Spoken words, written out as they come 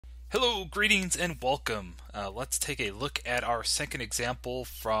Hello, greetings, and welcome. Let's take a look at our second example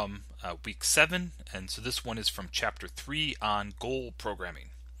from week 7. And so this one is from chapter 3 on goal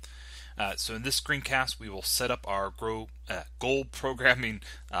programming. So in this screencast, we will set up our goal programming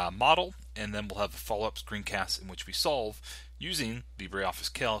model, and then we'll have a follow-up screencast in which we solve using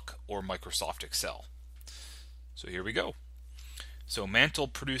LibreOffice Calc or Microsoft Excel. So here we go. So Mantle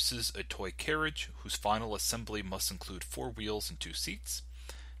produces a toy carriage whose final assembly must include 4 wheels and 2 seats.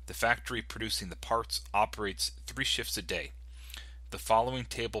 The factory producing the parts operates 3 shifts a day. The following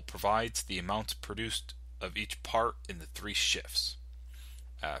table provides the amounts produced of each part in the 3 shifts.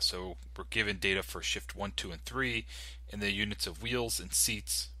 So we're given data for shift 1, 2, and 3 and the units of wheels and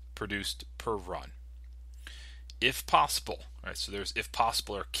seats produced per run. If possible, right? So there's if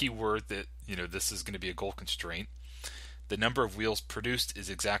possible, our keyword that this is going to be a goal constraint. The number of wheels produced is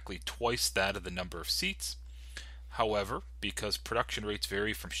exactly twice that of the number of seats. However, because production rates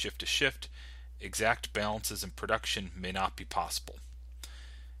vary from shift to shift, exact balances in production may not be possible.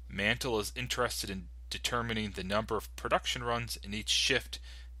 Mantle is interested in determining the number of production runs in each shift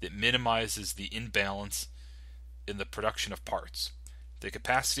that minimizes the imbalance in the production of parts. The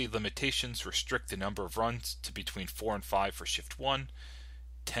capacity limitations restrict the number of runs to between 4 and 5 for shift 1,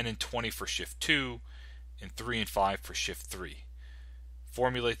 10 and 20 for shift 2, and 3 and 5 for shift 3.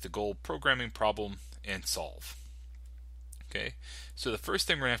 Formulate the goal programming problem and solve. Okay, so the first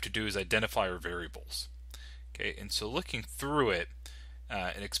thing we're going to have to do is identify our variables. Okay, and so looking through it,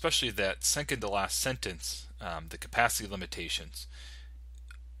 and especially that second to last sentence, the capacity limitations,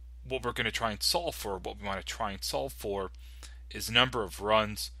 what we're going to try and solve for, what we want to try and solve for is number of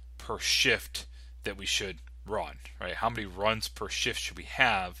runs per shift that we should run, right? How many runs per shift should we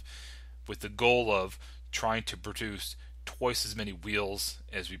have with the goal of trying to produce twice as many wheels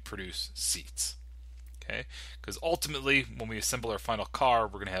as we produce seats. Okay, because ultimately when we assemble our final car,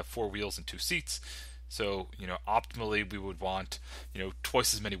 we're going to have 4 wheels and 2 seats. So optimally we would want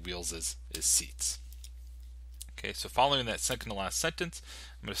twice as many wheels as seats. Okay, so following that second to last sentence,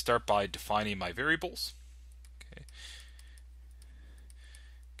 I'm going to start by defining my variables.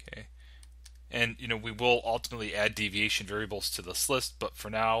 Okay, and we will ultimately add deviation variables to this list, but for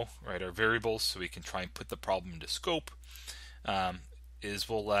now, right, our variables, so we can try and put the problem into scope, is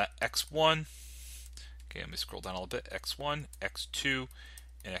we'll let x1. Okay, let me scroll down a little bit. X1, X2,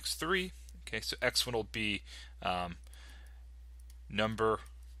 and X3. Okay, so X1 will be number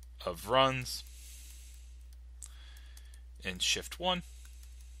of runs in shift 1.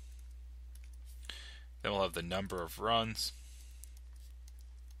 Then we'll have the number of runs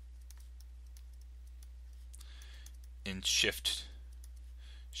in shift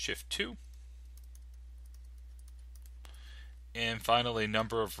 2. And finally,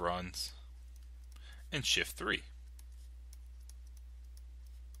 number of runs in shift 3.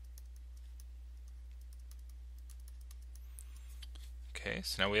 Okay,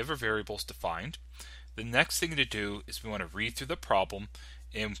 so now we have our variables defined. The next thing to do is we want to read through the problem,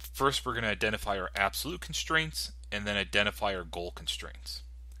 and first we're going to identify our absolute constraints and then identify our goal constraints.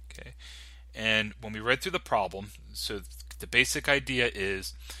 Okay, and when we read through the problem, so the basic idea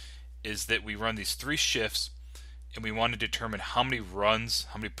is that we run these 3 shifts and we want to determine how many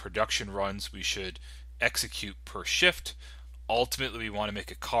production runs we should execute per shift. Ultimately, we want to make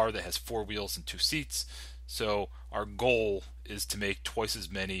a car that has 4 wheels and 2 seats. So our goal is to make twice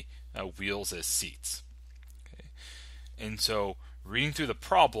as many wheels as seats. Okay. And so reading through the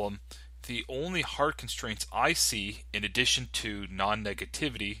problem, the only hard constraints I see, in addition to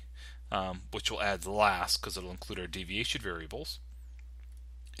non-negativity, which we'll add last because it'll include our deviation variables,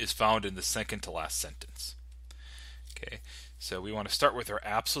 is found in the second to last sentence. Okay, so we want to start with our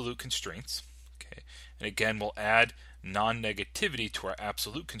absolute constraints. Okay, and again, we'll add non-negativity to our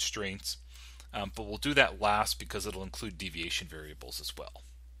absolute constraints, but we'll do that last because it'll include deviation variables as well.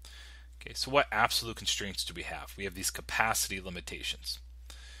 Okay, so what absolute constraints do we have? We have these capacity limitations.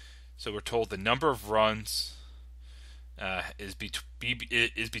 So we're told the number of runs is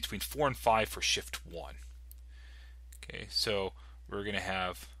between 4 and 5 for shift 1. Okay, so we're going to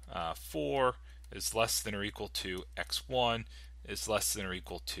have 4 is less than or equal to x1 is less than or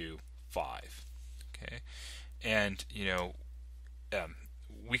equal to 5. Okay, and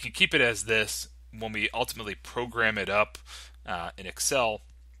we can keep it as this when we ultimately program it up in Excel.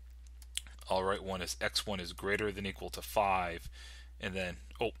 I'll write one as x1 is greater than or equal to 5, and then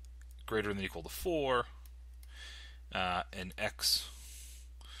greater than or equal to 4, and x1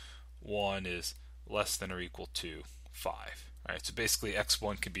 is less than or equal to 5. All right, so basically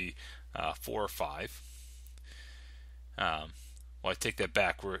x1 can be 4 or 5. Well, I take that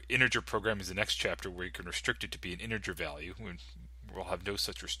back. Integer programming is the next chapter where you can restrict it to be an integer value. We're we'll have no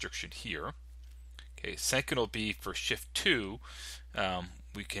such restriction here. Okay, second will be for shift 2,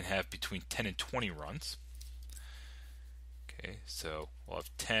 we can have between 10 and 20 runs. Okay, so we'll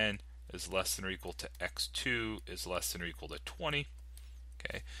have 10 is less than or equal to x2 is less than or equal to 20.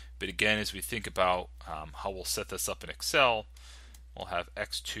 Okay, but again, as we think about how we'll set this up in Excel, we'll have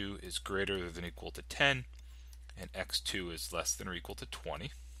x2 is greater than or equal to 10 and x2 is less than or equal to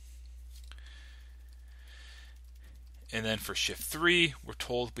 20. And then for shift 3, we're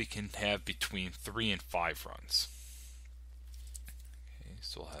told we can have between 3 and 5 runs. Okay,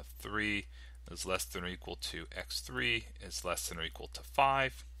 so we'll have 3 is less than or equal to x3 is less than or equal to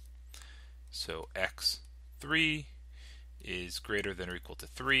 5. So x3 is greater than or equal to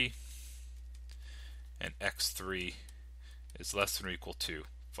 3, and x3 is less than or equal to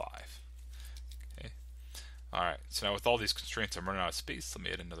 5. Okay. All right, so now with all these constraints, I'm running out of space. Let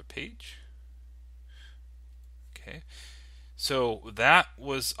me add another page. Okay, so that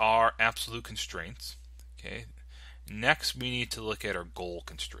was our absolute constraints. Okay, next we need to look at our goal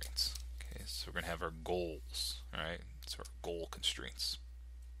constraints. Okay, so we're going to have our goals. All right, so our goal constraints.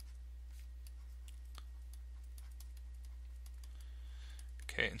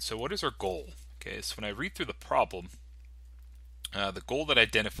 Okay, and so what is our goal? Okay, so when I read through the problem, the goal that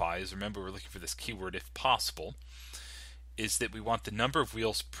identifies, remember we're looking for this keyword if possible, is that we want the number of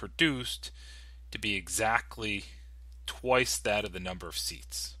wheels produced to be exactly twice that of the number of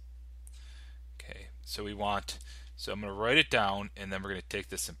seats. Okay, so I'm going to write it down and then we're going to take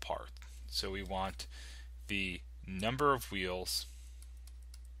this in part. So we want the number of wheels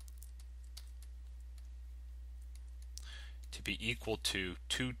to be equal to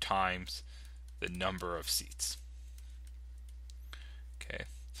 2 times the number of seats. Okay,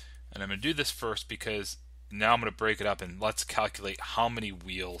 and I'm going to do this first because now I'm going to break it up and let's calculate how many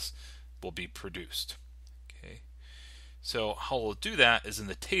wheels will be produced. Okay, so how we'll do that is in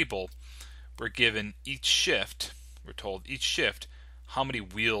the table we're given each shift, we're told each shift how many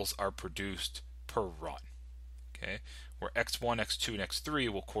wheels are produced per run. Okay, where x1, x2, and x3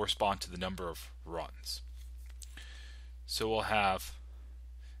 will correspond to the number of runs. So we'll have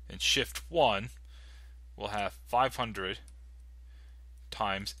in shift 1 we'll have 500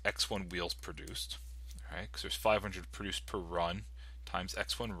 times x1 wheels produced, all right, because there's 500 produced per run times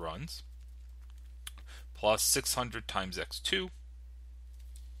x1 runs, plus 600 times x2,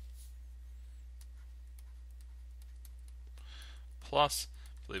 plus,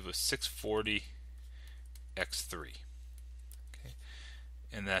 I believe it was 640 x3. Okay,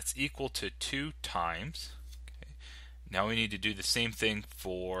 and that's equal to 2 times. Okay, now we need to do the same thing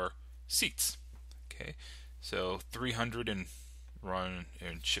for seats. Okay, so 300 and run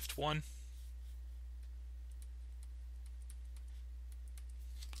in shift 1.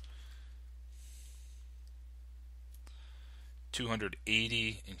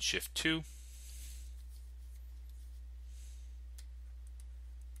 280 in shift 2.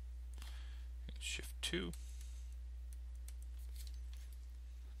 In shift 2.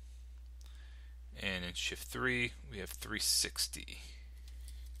 And in shift 3, we have 360.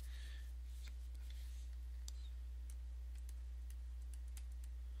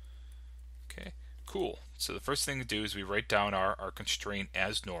 Okay, cool. So the first thing to do is we write down our constraint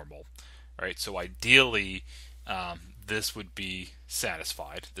as normal. All right, so ideally, this would be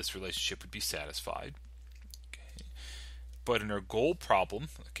satisfied. This relationship would be satisfied. Okay. But in our goal problem,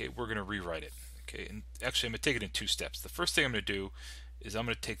 okay, we're going to rewrite it. Okay, and actually I'm going to take it in 2 steps. The first thing I'm going to do is I'm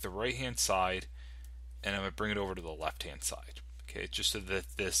going to take the right-hand side and I'm going to bring it over to the left-hand side. Okay, just so that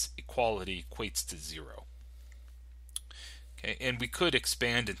this equality equates to 0. Okay, and we could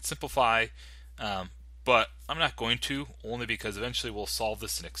expand and simplify, but I'm not going to, only because eventually we'll solve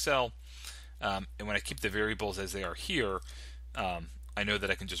this in Excel. And when I keep the variables as they are here, I know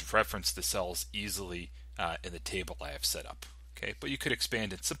that I can just reference the cells easily in the table I have set up. Okay, but you could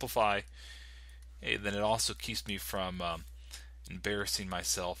expand and simplify. Okay, then it also keeps me from embarrassing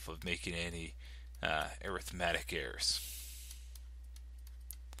myself of making any arithmetic errors.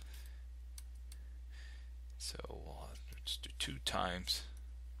 So we'll just do 2 times.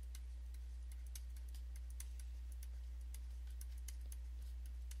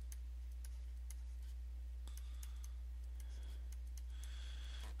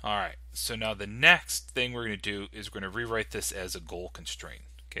 Alright, so now the next thing we're going to do is we're going to rewrite this as a goal constraint.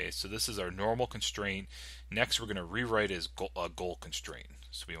 Okay, so this is our normal constraint. Next we're going to rewrite as a goal constraint.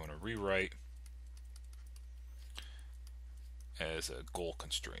 So we want to rewrite as a goal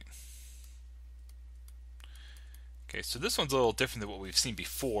constraint. Okay, so this one's a little different than what we've seen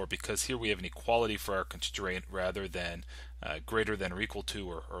before because here we have an equality for our constraint rather than greater than or equal to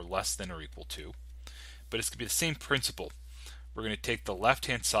or less than or equal to. But it's going to be the same principle. we're going to take the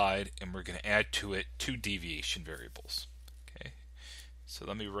left-hand side and we're going to add to it two deviation variables. Okay, so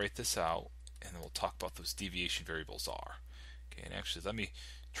let me write this out, and then we'll talk about those deviation variables are. Okay, and actually let me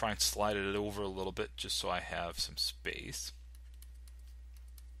try and slide it over a little bit just so I have some space.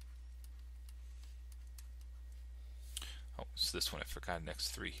 Oh, so this one I forgot next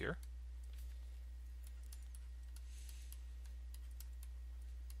 3 here.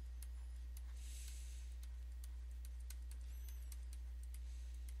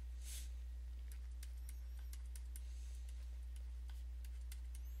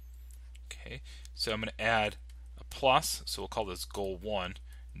 Okay, so I'm going to add a plus, so we'll call this goal 1,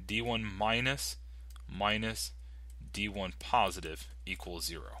 d1 minus minus d1 positive equals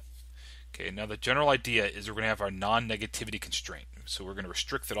 0. Okay, now the general idea is we're going to have our non-negativity constraint. So we're going to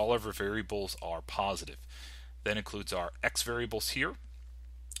restrict that all of our variables are positive. That includes our x variables here,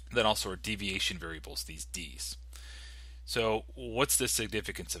 then also our deviation variables, these d's. So what's the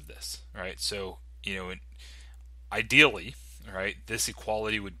significance of this? Right? So, ideally, right, this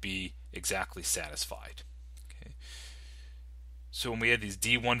equality would be exactly satisfied. Okay. So when we add these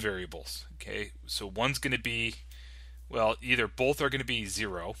d1 variables, okay, so one's going to be, well, either both are going to be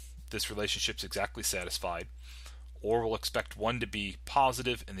 0, this relationship's exactly satisfied, or we'll expect one to be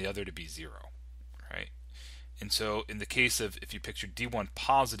positive and the other to be 0, right? And so in the case of, if you picture d1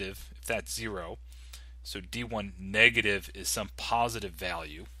 positive, if that's 0, so d1 negative is some positive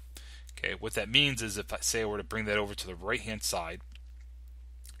value. Okay, what that means is if I say I were to bring that over to the right-hand side,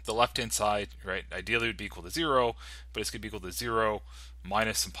 the left-hand side, right, ideally would be equal to 0, but it's going to be equal to 0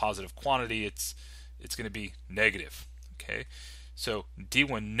 minus some positive quantity. It's going to be negative. Okay, so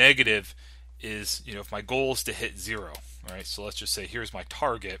d1 negative is, if my goal is to hit 0, all right, so let's just say here's my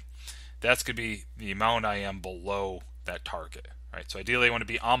target, that's going to be the amount I am below that target. Right, so ideally I want to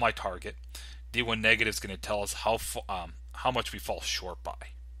be on my target. d1 negative is going to tell us how much we fall short by.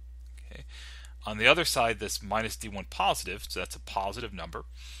 Okay. On the other side, this minus d1 positive, so that's a positive number.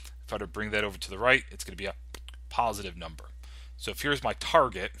 If I were to bring that over to the right, it's going to be a positive number. So if here's my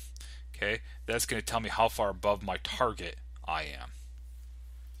target, okay, that's going to tell me how far above my target I am.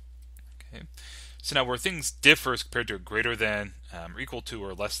 Okay. So now where things differ is compared to a greater than or equal to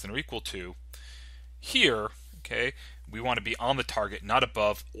or less than or equal to, here, okay, we want to be on the target, not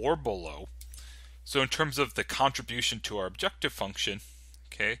above or below. So in terms of the contribution to our objective function,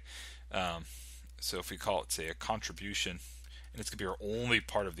 okay, so if we call it, say, a contribution, and it's going to be our only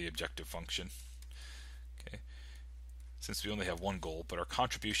part of the objective function, okay, since we only have one goal, but our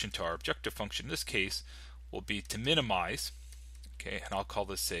contribution to our objective function in this case will be to minimize, okay, and I'll call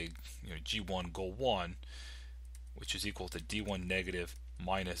this, say, G1 goal 1, which is equal to D1 negative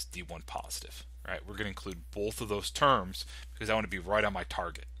minus D1 positive. Right, we're going to include both of those terms because I want to be right on my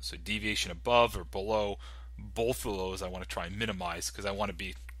target. So deviation above or below, both of those I want to try and minimize because I want to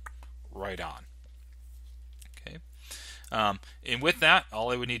be right on. Okay, and with that,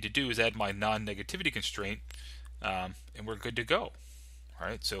 all I would need to do is add my non-negativity constraint, and we're good to go. All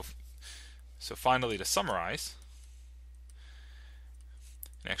right, so finally, to summarize,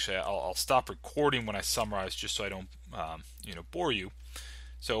 and actually I'll stop recording when I summarize just so I don't bore you.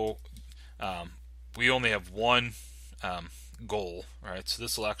 So we only have one goal, right? So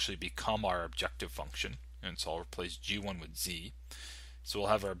this will actually become our objective function, and so I'll replace G1 with Z. So we'll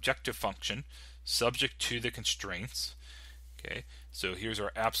have our objective function subject to the constraints. Okay, so here's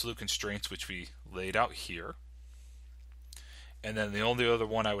our absolute constraints, which we laid out here. And then the only other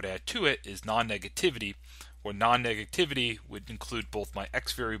one I would add to it is non-negativity, where non-negativity would include both my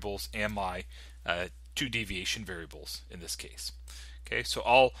x variables and my two deviation variables in this case. Okay, so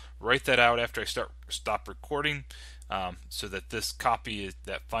I'll write that out after I stop recording, so that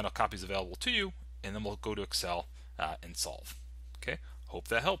that final copy is available to you, and then we'll go to Excel and solve. Okay, hope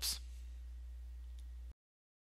that helps.